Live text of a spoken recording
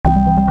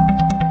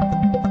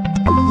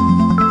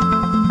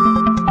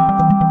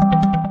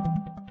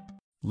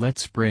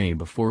Let's pray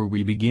before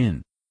we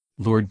begin.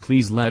 Lord,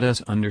 please let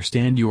us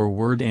understand your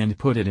word and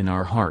put it in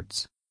our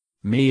hearts.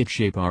 May it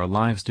shape our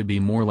lives to be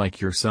more like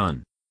your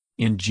Son.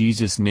 In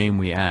Jesus' name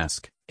we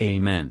ask,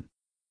 Amen.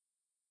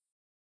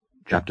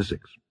 Chapter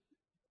 6.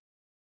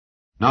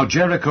 Now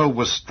Jericho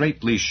was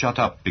straitly shut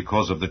up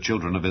because of the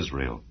children of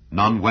Israel.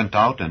 None went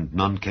out, and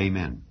none came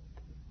in.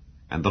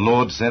 And the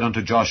Lord said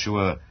unto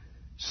Joshua,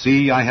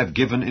 See, I have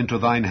given into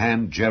thine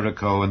hand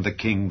Jericho, and the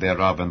king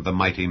thereof, and the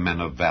mighty men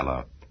of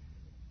valor.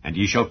 And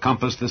ye shall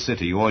compass the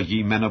city, or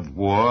ye men of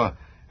war,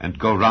 and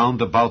go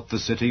round about the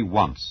city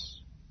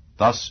once.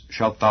 Thus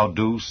shalt thou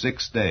do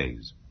 6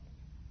 days.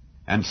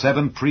 And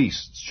 7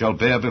 priests shall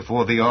bear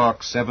before the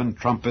ark 7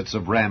 trumpets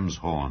of ram's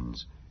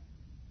horns.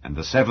 And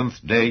the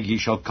 7th day ye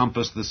shall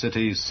compass the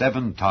city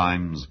 7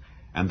 times,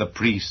 and the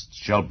priests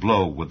shall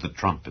blow with the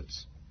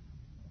trumpets.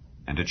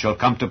 And it shall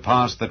come to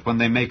pass that when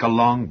they make a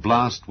long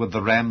blast with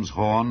the ram's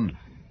horn,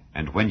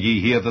 and when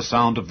ye hear the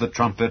sound of the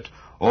trumpet,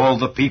 all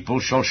the people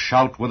shall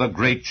shout with a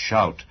great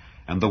shout,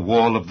 and the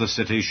wall of the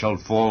city shall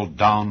fall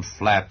down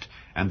flat,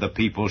 and the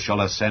people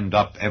shall ascend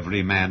up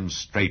every man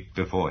straight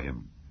before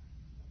him.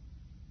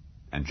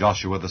 And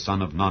Joshua the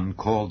son of Nun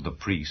called the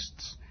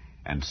priests,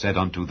 and said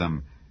unto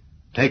them,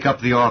 Take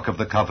up the ark of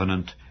the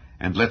covenant,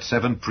 and let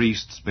 7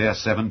 priests bear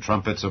 7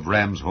 trumpets of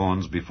ram's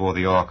horns before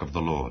the ark of the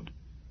Lord.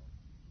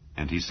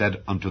 And he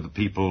said unto the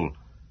people,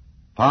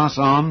 Pass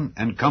on,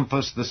 and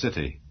compass the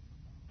city,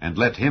 and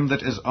let him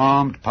that is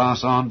armed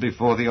pass on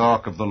before the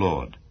ark of the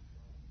Lord.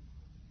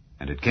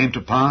 And it came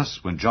to pass,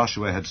 when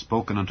Joshua had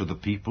spoken unto the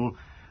people,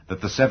 that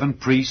the 7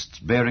 priests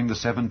bearing the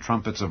 7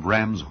 trumpets of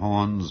ram's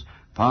horns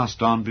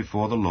passed on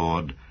before the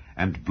Lord,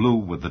 and blew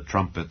with the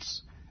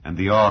trumpets, and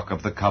the ark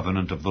of the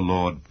covenant of the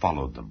Lord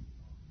followed them.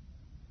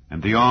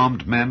 And the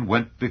armed men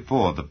went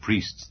before the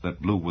priests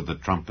that blew with the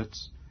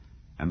trumpets,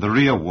 and the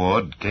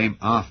rearward came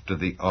after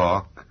the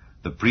ark,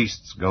 the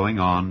priests going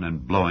on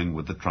and blowing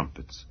with the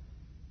trumpets.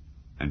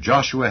 And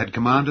Joshua had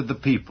commanded the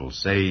people,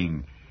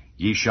 saying,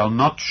 Ye shall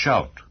not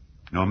shout,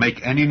 nor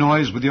make any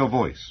noise with your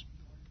voice,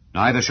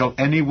 neither shall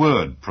any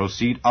word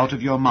proceed out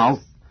of your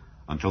mouth,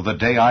 until the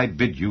day I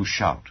bid you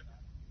shout.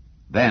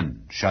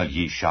 Then shall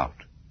ye shout.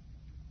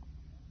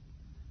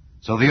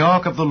 So the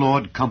ark of the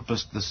Lord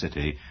compassed the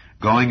city,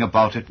 going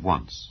about it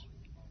once.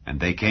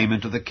 And they came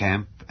into the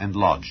camp, and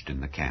lodged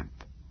in the camp.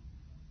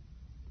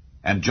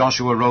 And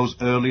Joshua rose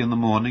early in the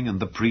morning,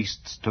 and the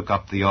priests took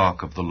up the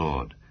ark of the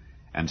Lord.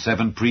 And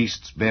 7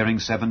 priests bearing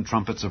 7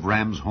 trumpets of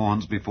ram's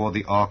horns before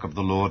the ark of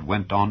the Lord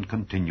went on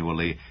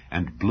continually,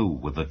 and blew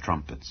with the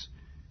trumpets.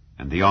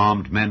 And the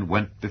armed men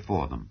went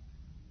before them.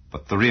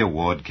 But the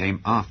rearward came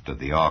after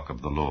the ark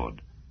of the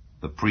Lord,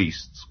 the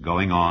priests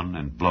going on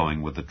and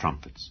blowing with the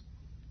trumpets.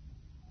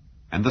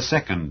 And the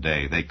 2nd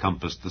day they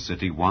compassed the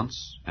city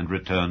once, and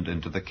returned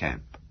into the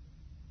camp.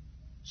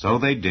 So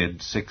they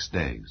did 6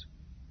 days.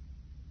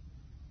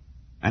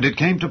 And it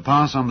came to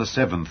pass on the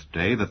 7th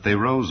day that they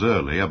rose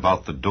early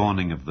about the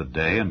dawning of the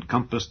day, and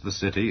compassed the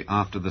city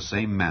after the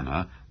same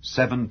manner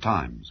 7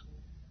 times.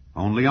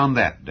 Only on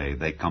that day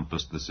they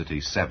compassed the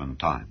city 7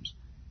 times.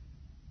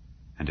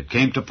 And it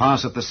came to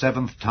pass at the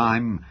 7th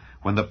time,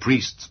 when the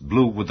priests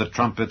blew with the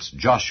trumpets,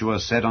 Joshua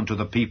said unto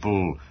the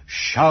people,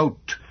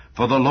 Shout,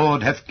 for the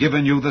Lord hath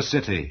given you the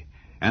city,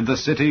 and the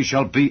city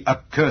shall be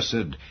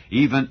accursed,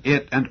 even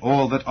it and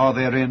all that are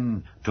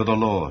therein, to the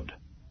Lord.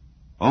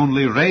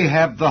 Only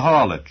Rahab the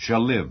harlot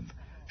shall live,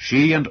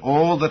 she and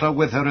all that are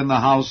with her in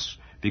the house,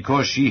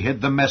 because she hid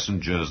the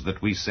messengers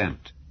that we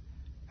sent.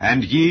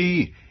 And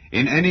ye,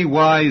 in any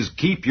wise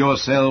keep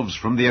yourselves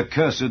from the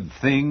accursed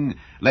thing,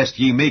 lest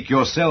ye make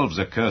yourselves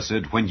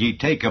accursed, when ye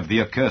take of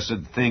the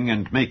accursed thing,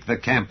 and make the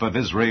camp of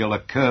Israel a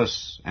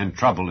curse, and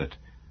trouble it.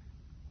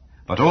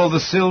 But all the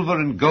silver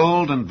and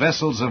gold and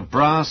vessels of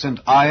brass and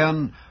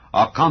iron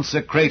are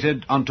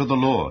consecrated unto the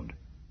Lord.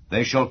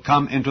 They shall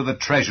come into the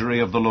treasury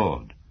of the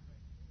Lord.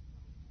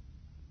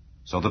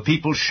 So the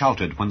people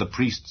shouted when the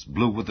priests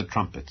blew with the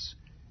trumpets.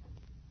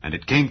 And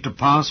it came to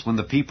pass, when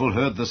the people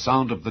heard the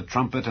sound of the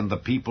trumpet, and the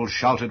people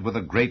shouted with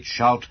a great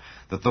shout,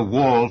 that the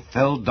wall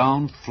fell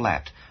down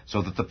flat,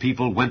 so that the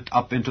people went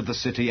up into the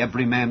city,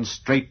 every man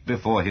straight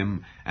before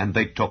him, and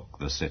they took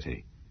the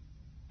city.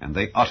 And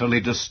they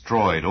utterly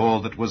destroyed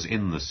all that was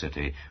in the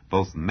city,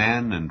 both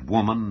man and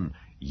woman,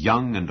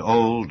 young and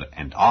old,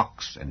 and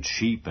ox and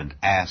sheep and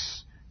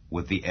ass,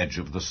 with the edge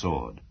of the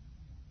sword.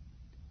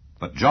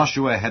 But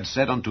Joshua had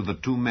said unto the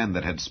 2 men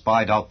that had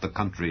spied out the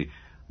country,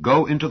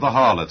 Go into the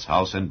harlot's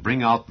house, and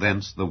bring out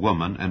thence the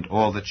woman and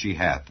all that she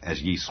hath,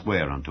 as ye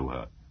swear unto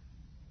her.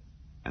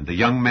 And the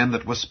young men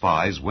that were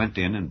spies went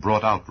in, and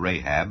brought out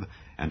Rahab,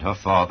 and her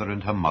father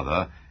and her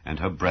mother, and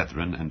her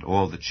brethren, and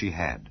all that she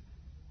had.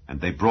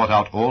 And they brought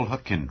out all her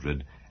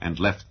kindred, and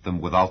left them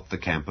without the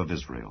camp of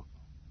Israel.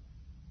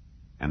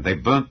 And they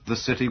burnt the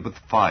city with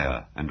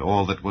fire, and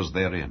all that was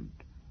therein.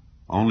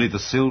 Only the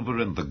silver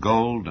and the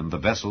gold and the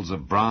vessels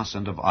of brass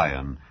and of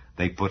iron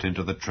they put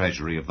into the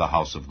treasury of the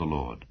house of the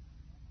Lord.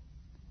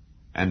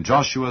 And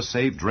Joshua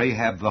saved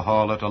Rahab the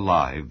harlot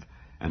alive,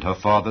 and her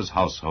father's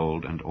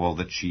household, and all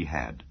that she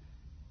had.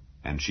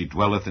 and she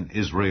dwelleth in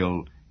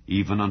Israel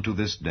even unto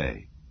this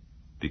day,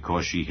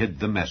 because she hid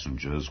the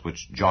messengers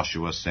which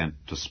Joshua sent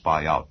to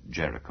spy out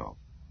Jericho.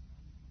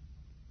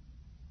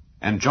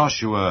 And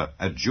Joshua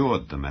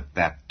adjured them at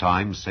that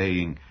time,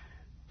 saying,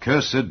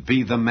 Cursed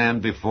be the man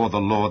before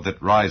the Lord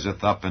that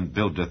riseth up and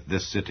buildeth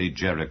this city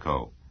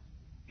Jericho.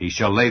 He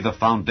shall lay the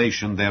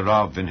foundation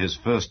thereof in his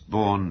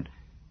firstborn,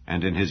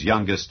 and in his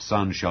youngest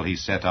son shall he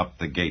set up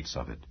the gates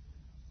of it.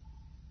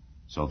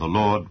 So the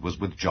Lord was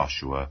with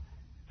Joshua,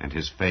 and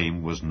his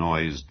fame was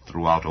noised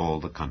throughout all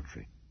the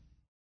country.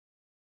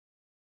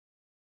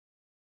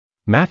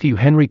 Matthew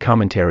Henry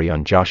Commentary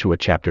on Joshua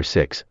chapter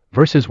 6,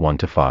 verses 1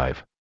 to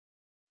 5.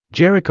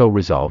 Jericho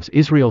resolves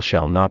Israel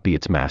shall not be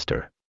its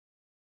master.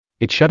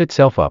 It shut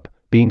itself up,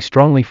 being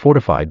strongly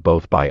fortified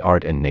both by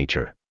art and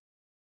nature.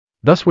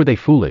 Thus were they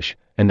foolish,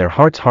 and their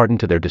hearts hardened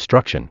to their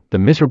destruction, the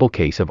miserable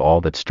case of all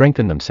that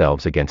strengthen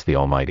themselves against the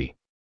Almighty.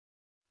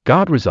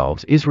 God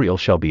resolves Israel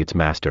shall be its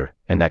master,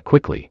 and that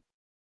quickly.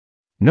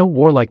 No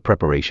warlike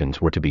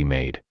preparations were to be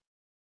made.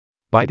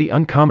 By the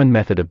uncommon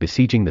method of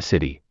besieging the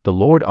city, the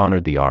Lord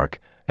honored the ark,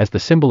 as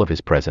the symbol of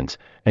his presence,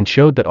 and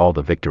showed that all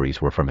the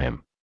victories were from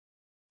him.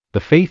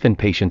 The faith and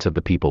patience of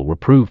the people were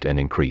proved and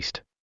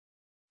increased.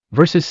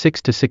 Verses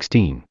 6 to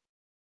 16.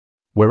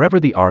 Wherever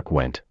the ark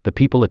went, the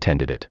people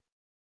attended it.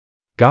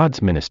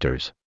 God's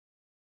ministers,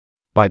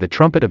 by the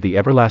trumpet of the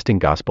everlasting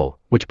gospel,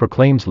 which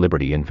proclaims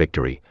liberty and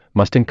victory,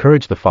 must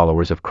encourage the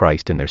followers of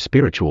Christ in their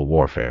spiritual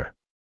warfare.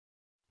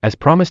 As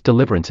promised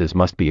deliverances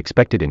must be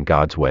expected in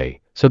God's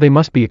way, so they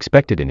must be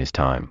expected in his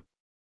time.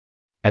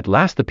 At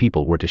last the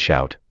people were to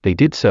shout, they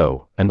did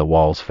so, and the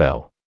walls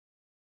fell.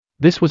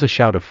 This was a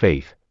shout of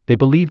faith, they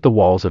believed the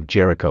walls of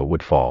Jericho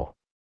would fall.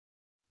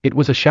 It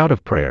was a shout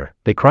of prayer,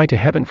 they cried to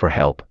heaven for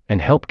help,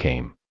 and help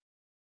came.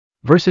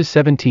 Verses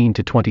 17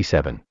 to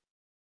 27.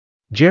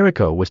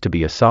 Jericho was to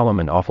be a solemn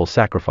and awful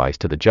sacrifice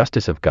to the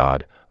justice of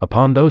God,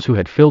 upon those who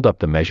had filled up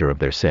the measure of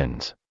their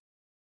sins.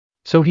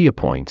 So he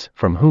appoints,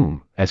 from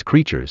whom, as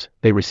creatures,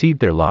 they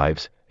received their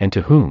lives, and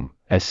to whom,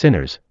 as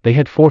sinners, they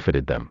had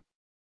forfeited them.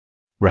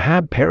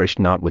 Rahab perished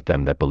not with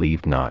them that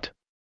believed not.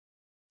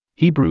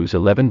 Hebrews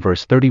 11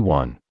 verse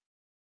 31.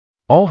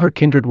 All her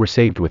kindred were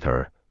saved with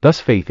her,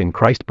 thus faith in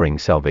Christ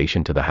brings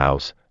salvation to the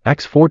house,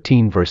 Acts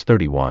 14 verse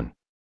 31.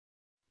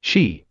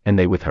 She, and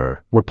they with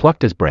her, were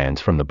plucked as brands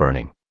from the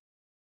burning.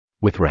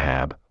 With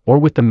Rahab, or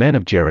with the men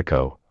of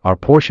Jericho, our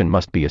portion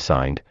must be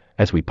assigned,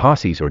 as we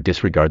posses or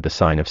disregard the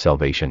sign of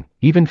salvation,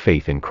 even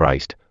faith in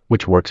Christ,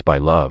 which works by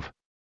love.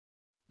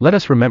 Let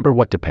us remember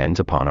what depends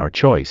upon our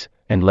choice,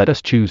 and let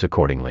us choose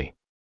accordingly.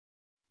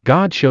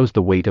 God shows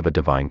the weight of a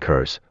divine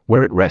curse,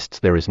 where it rests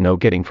there is no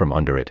getting from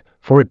under it,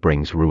 for it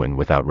brings ruin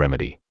without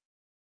remedy.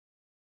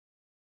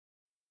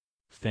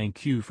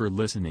 Thank you for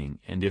listening,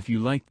 and if you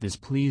liked this,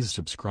 please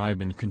subscribe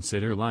and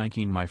consider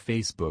liking my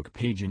Facebook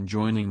page and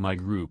joining my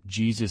group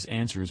Jesus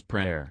Answers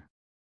Prayer.